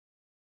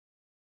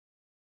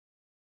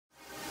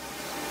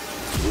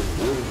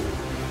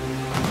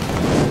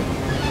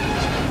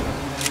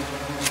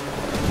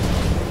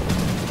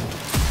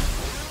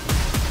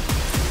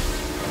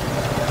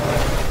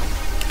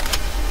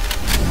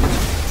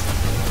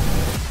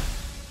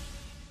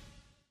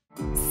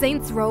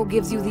Saints Row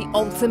gives you the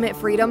ultimate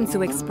freedom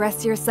to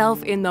express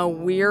yourself in the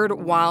weird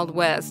Wild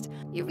West.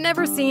 You've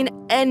never seen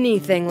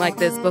anything like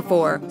this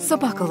before, so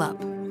buckle up.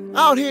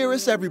 Out here,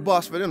 it's every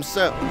boss for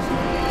themselves.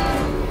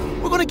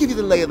 We're gonna give you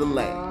the lay of the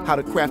land, how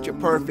to craft your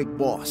perfect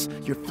boss,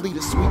 your fleet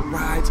of sweet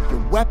rides,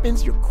 your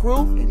weapons, your crew,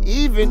 and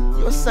even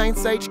your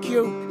Saints HQ.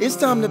 It's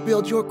time to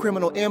build your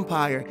criminal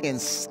empire in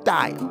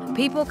style.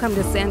 People come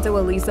to Santo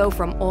Eliso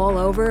from all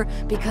over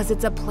because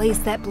it's a place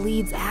that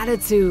bleeds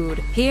attitude.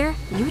 Here,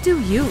 you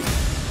do you.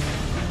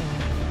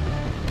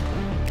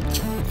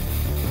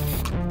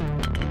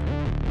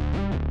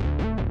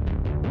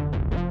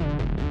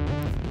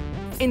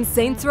 In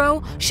Saints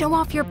Row, show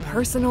off your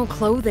personal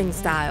clothing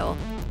style.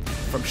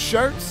 From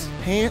shirts,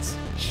 pants,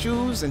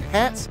 shoes, and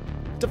hats,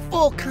 to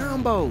full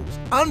combos,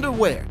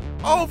 underwear,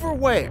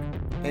 overwear,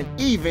 and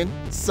even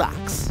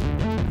socks.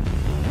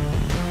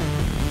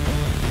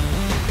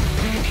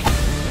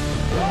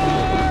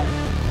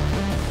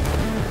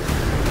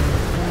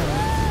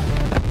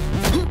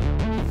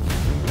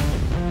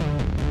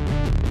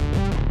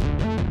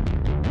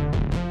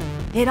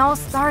 It all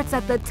starts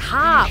at the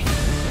top.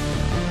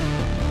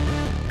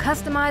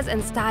 Customize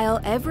and style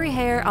every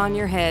hair on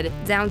your head,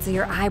 down to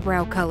your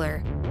eyebrow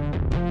color.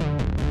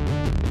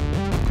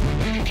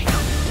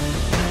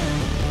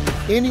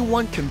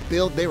 Anyone can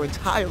build their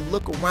entire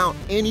look around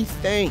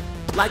anything,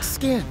 like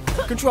skin.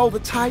 Control the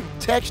type,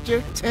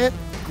 texture, tint,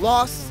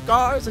 gloss,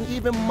 scars, and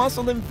even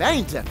muscle and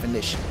vein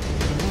definition.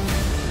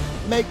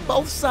 Make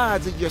both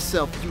sides of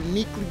yourself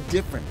uniquely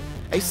different.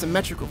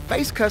 Asymmetrical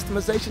face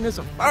customization is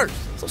a first,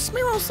 so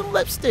smear on some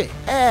lipstick,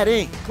 add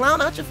ink,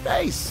 clown out your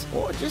face,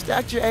 or just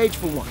act your age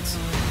for once.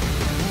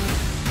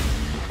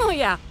 Oh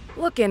yeah,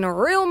 looking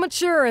real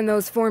mature in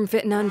those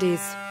form-fitting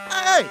undies.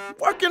 Hey,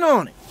 working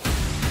on it.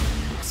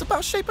 It's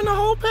about shaping the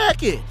whole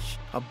package,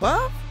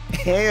 above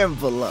and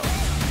below.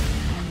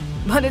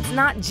 But it's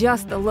not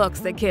just the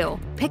looks that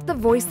kill. Pick the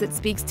voice that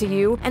speaks to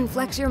you and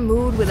flex your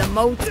mood with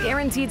emotes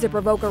guaranteed to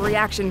provoke a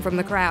reaction from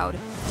the crowd.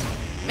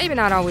 Maybe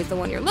not always the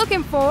one you're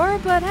looking for,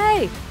 but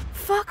hey,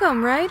 fuck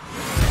 'em, right?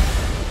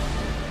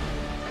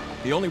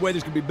 The only way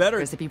this could be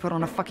better is if you put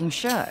on a fucking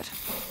shirt.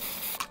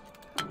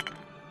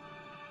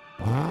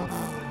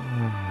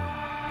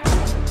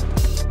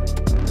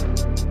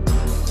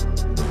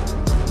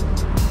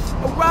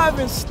 Arrive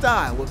in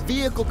style with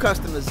vehicle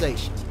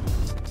customization.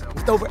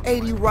 With over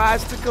 80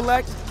 rides to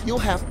collect, you'll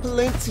have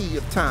plenty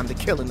of time to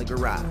kill in the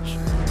garage.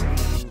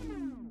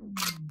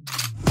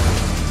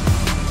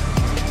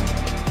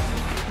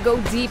 Go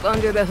deep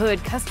under the hood,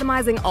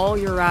 customizing all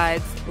your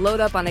rides. Load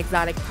up on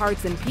exotic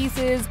parts and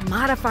pieces,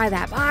 modify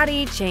that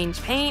body,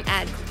 change paint,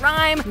 add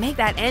grime, make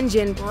that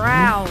engine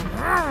growl,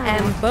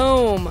 and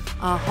boom,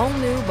 a whole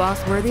new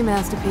boss-worthy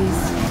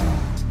masterpiece.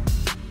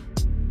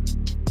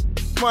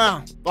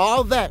 Wow,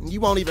 all that and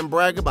you won't even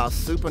brag about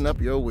souping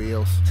up your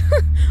wheels.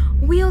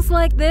 Wheels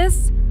like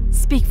this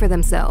speak for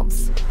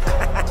themselves.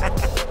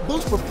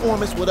 Boost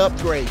performance with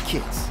upgrade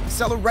kits,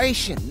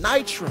 acceleration,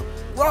 nitro,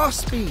 raw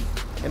speed,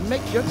 and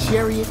make your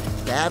chariot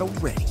battle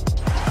ready.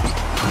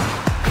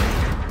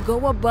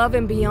 Go above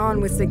and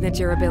beyond with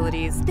signature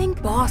abilities.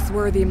 Think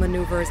boss-worthy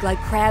maneuvers like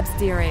crab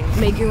steering,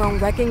 make your own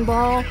wrecking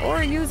ball,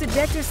 or use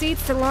ejector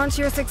seats to launch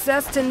your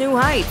success to new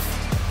heights.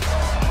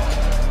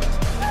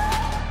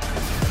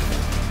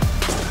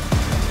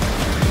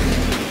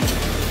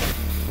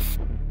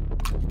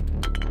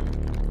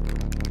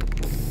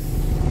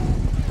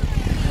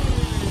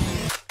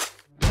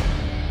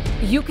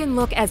 You can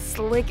look as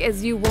slick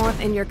as you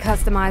want in your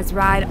customized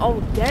ride all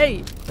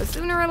day, but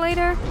sooner or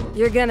later,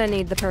 you're gonna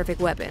need the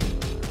perfect weapon.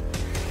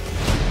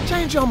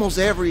 Change almost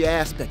every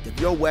aspect of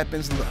your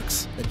weapon's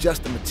looks.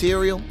 Adjust the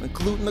material,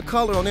 including the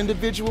color on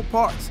individual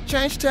parts.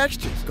 Change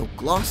textures, go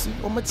glossy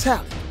or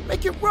metallic.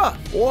 Make it rough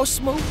or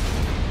smooth.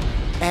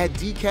 Add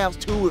decals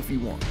too if you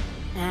want.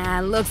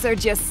 Looks are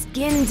just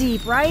skin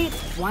deep, right?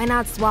 Why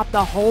not swap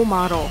the whole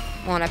model?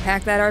 Wanna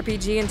pack that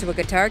RPG into a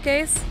guitar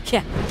case?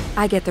 Yeah,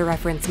 I get the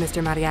reference,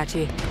 Mr.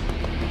 Mariachi.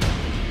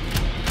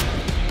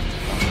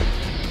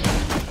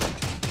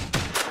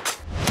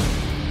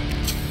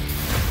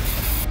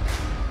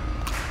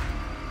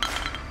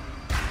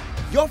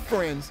 Your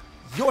friends,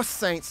 your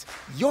Saints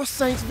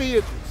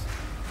vehicles,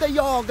 they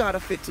all gotta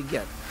fit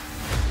together.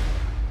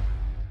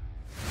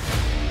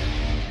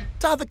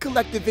 Tie the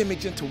collective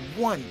image into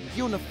one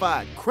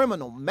unified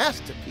criminal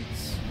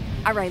masterpiece.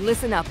 All right,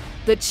 listen up.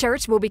 The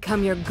church will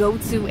become your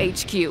go-to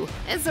HQ.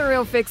 It's a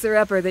real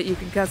fixer-upper that you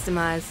can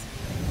customize.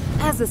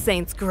 As the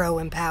Saints grow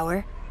in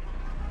power.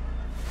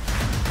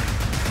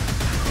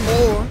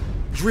 Or,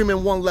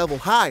 dreaming one level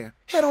higher,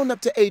 head on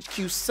up to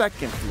HQ's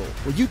second floor,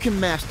 where you can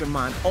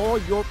mastermind all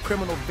your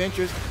criminal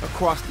ventures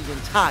across the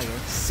entire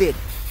city.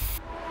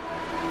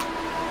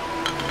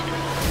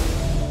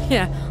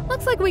 Yeah,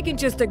 looks like we can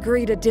just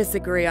agree to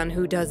disagree on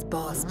who does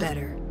boss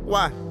better.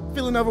 Why?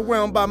 Feeling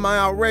overwhelmed by my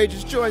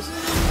outrageous choices?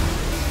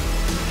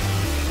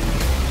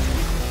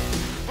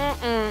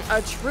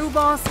 A true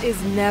boss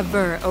is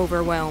never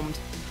overwhelmed.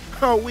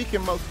 Oh, we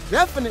can most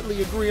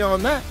definitely agree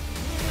on that.